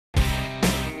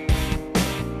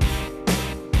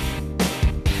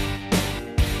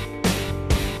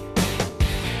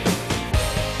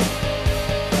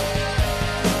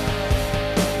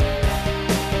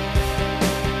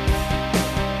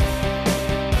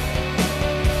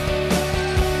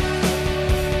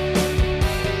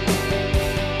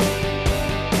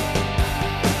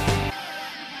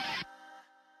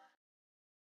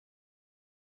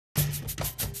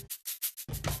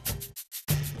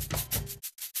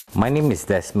My name is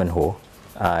Desmond Ho.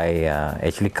 I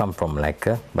actually come from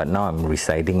Malacca, but now I'm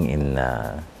residing in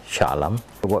Shah Alam.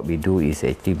 What we do is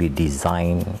actually we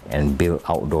design and build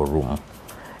outdoor room.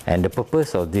 And the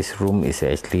purpose of this room is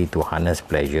actually to harness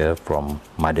pleasure from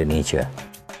Mother Nature.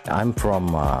 I'm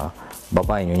from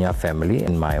Baba and Nyonya family,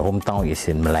 and my hometown is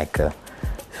in Malacca.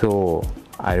 So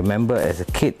I remember as a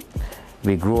kid,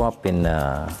 we grew up in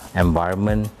an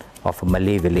environment of a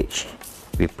Malay village.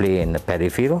 We play in the paddy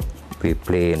field, we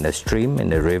play in the stream, in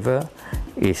the river.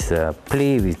 It's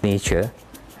play with nature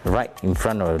right in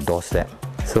front of the doorstep.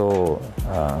 So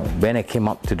when I came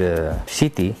up to the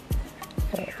city,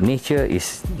 nature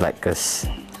is like a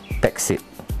backseat,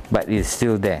 but it's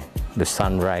still there. The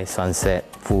sunrise, sunset,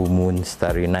 full moon,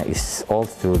 starry night is all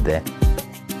still there.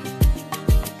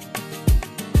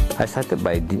 I started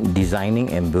by designing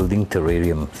and building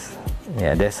terrariums.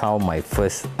 Yeah, that's how my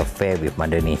first affair with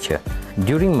Mother Nature.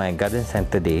 During my garden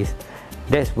center days,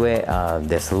 that's where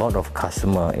there's a lot of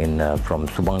customer from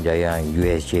Subang Jaya and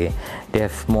USJ. They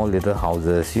have small little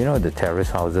houses, you know, the terrace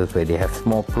houses where they have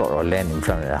small plot of land in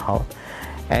front of the house,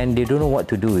 and they don't know what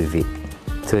to do with it.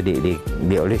 So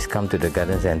they always come to the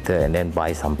garden center and then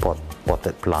buy some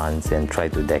potted plants and try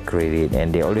to decorate it.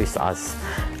 And they always ask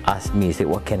me, say,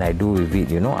 what can I do with it?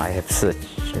 You know, I have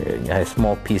a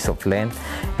small piece of land,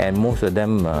 and most of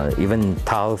them even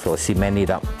tiles or cement it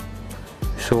up.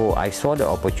 So I saw the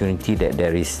opportunity that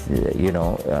there is,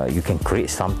 you can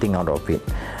create something out of it.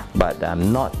 But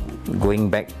I'm not going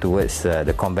back towards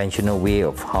the conventional way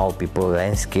of how people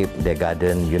landscape their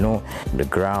garden, you know, the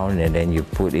ground, and then you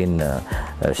put in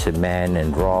cement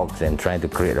and rocks and trying to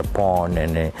create a pond,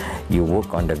 and you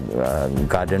work on the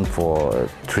garden for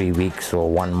 3 weeks or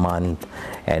 1 month,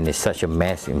 and it's such a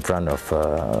mess in front of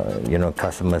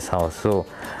customer's house. So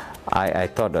I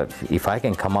thought that if I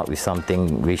can come up with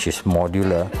something which is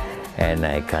modular and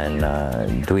I can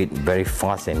do it very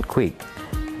fast and quick,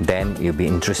 then it'll be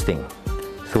interesting.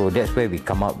 So that's where we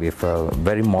come up with a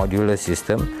very modular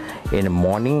system. In the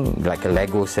morning, like a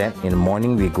Lego set, in the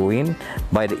morning we go in,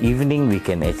 by the evening we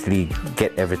can actually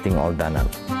get everything all done up.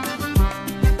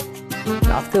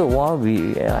 After a while,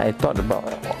 I thought about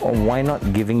why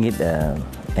not giving it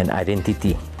an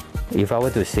identity. If I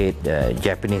were to say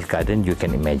Japanese garden, you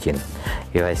can imagine.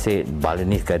 If I say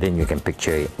Balinese garden, you can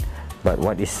picture it. But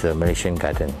what is Malaysian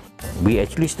garden? We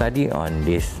actually study on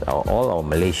this, all our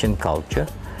Malaysian culture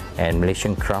and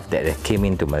Malaysian craft that came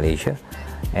into Malaysia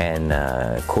and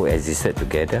coexisted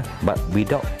together, but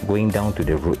without going down to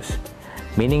the roots.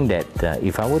 Meaning that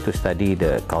if I were to study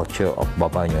the culture of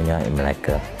Baba and Nyonya in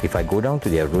Malacca, if I go down to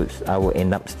their roots, I will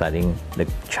end up studying the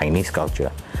Chinese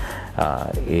culture.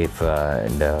 If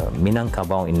the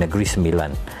Minangkabau in Negeri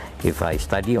Sembilan, if I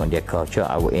study on their culture,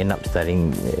 I will end up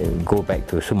studying, go back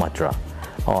to Sumatra.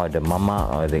 Or the Mama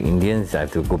or the Indians, I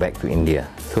have to go back to India.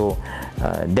 So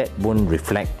that won't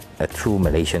reflect a true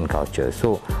Malaysian culture.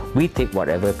 So we take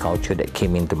whatever culture that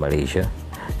came into Malaysia.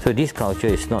 So this culture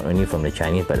is not only from the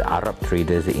Chinese, but the Arab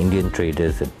traders, the Indian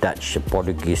traders, the Dutch, the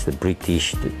Portuguese, the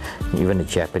British, even the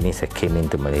Japanese that came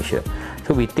into Malaysia.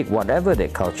 So we take whatever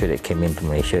that culture that came into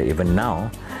Malaysia, even now,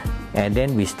 and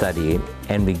then we study it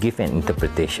and we give an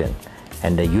interpretation.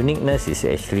 And the uniqueness is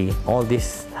actually all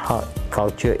this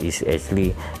culture is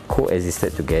actually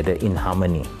coexisted together in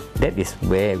harmony. That is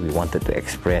where we wanted to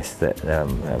express the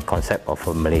concept of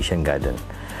a Malaysian garden.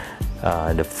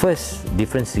 The first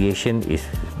differentiation is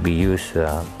we use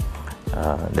the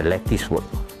lattice work.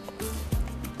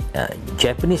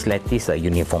 Japanese lattice are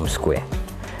uniform square.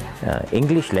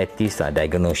 English lattice are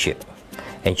diagonal shape.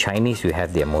 And Chinese, you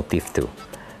have their motif too.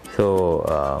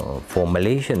 So for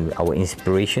Malaysian, our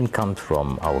inspiration comes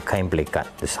from our kain plekat,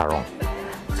 the sarong.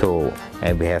 So,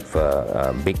 and we have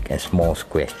big and small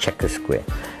squares, checker square.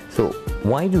 So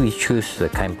why do we choose the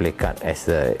kain plekat as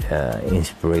the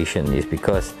inspiration? Is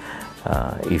because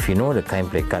if you know the kain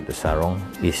plekat, the sarong,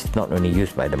 is not only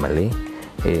used by the Malay,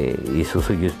 it's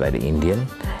also used by the Indian,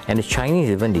 and the Chinese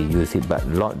even they use it, but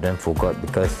a lot of them forgot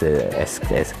because as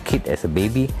a kid, as a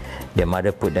baby, their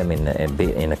mother put them in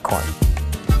a cot.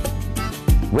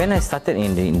 When I started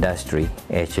in the industry,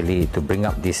 actually, to bring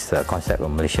up this concept of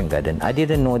Malaysian garden, I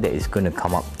didn't know that it's going to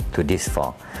come up to this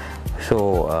far.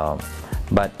 So,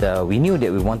 but we knew that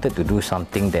we wanted to do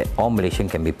something that all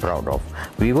Malaysians can be proud of.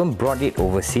 We even brought it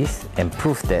overseas and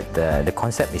proved that the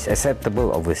concept is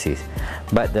acceptable overseas.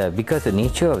 But because the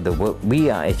nature of the work, we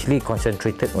are actually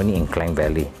concentrated only in Klang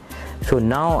Valley. So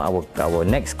now our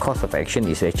next course of action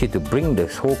is actually to bring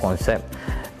this whole concept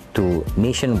to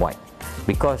nationwide.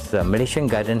 Because Malaysian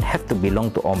garden have to belong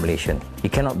to all Malaysian.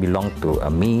 It cannot belong to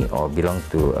me or belong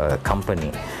to a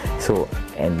company. So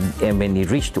and when it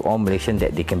reach to all Malaysian,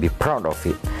 that they can be proud of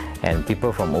it. and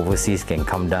people from overseas can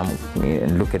come down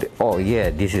and look at it. Oh yeah,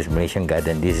 this is Malaysian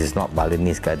garden, this is not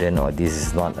Balinese garden, or this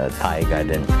is not a Thai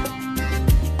garden.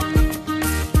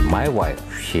 My wife,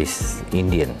 she's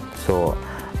Indian, so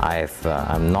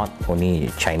I'm not only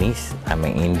Chinese, I'm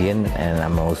an Indian, and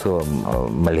I'm also a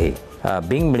Malay.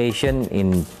 Being Malaysian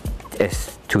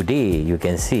as today, you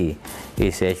can see,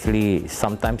 is actually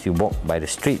sometimes you walk by the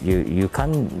street, you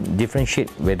can't differentiate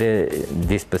whether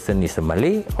this person is a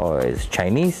Malay or is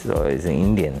Chinese or is an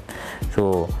Indian.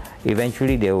 So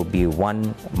eventually there will be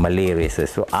one Malay races.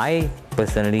 So I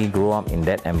personally grew up in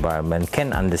that environment,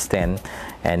 can understand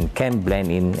and can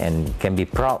blend in and can be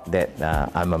proud that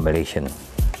I'm a Malaysian.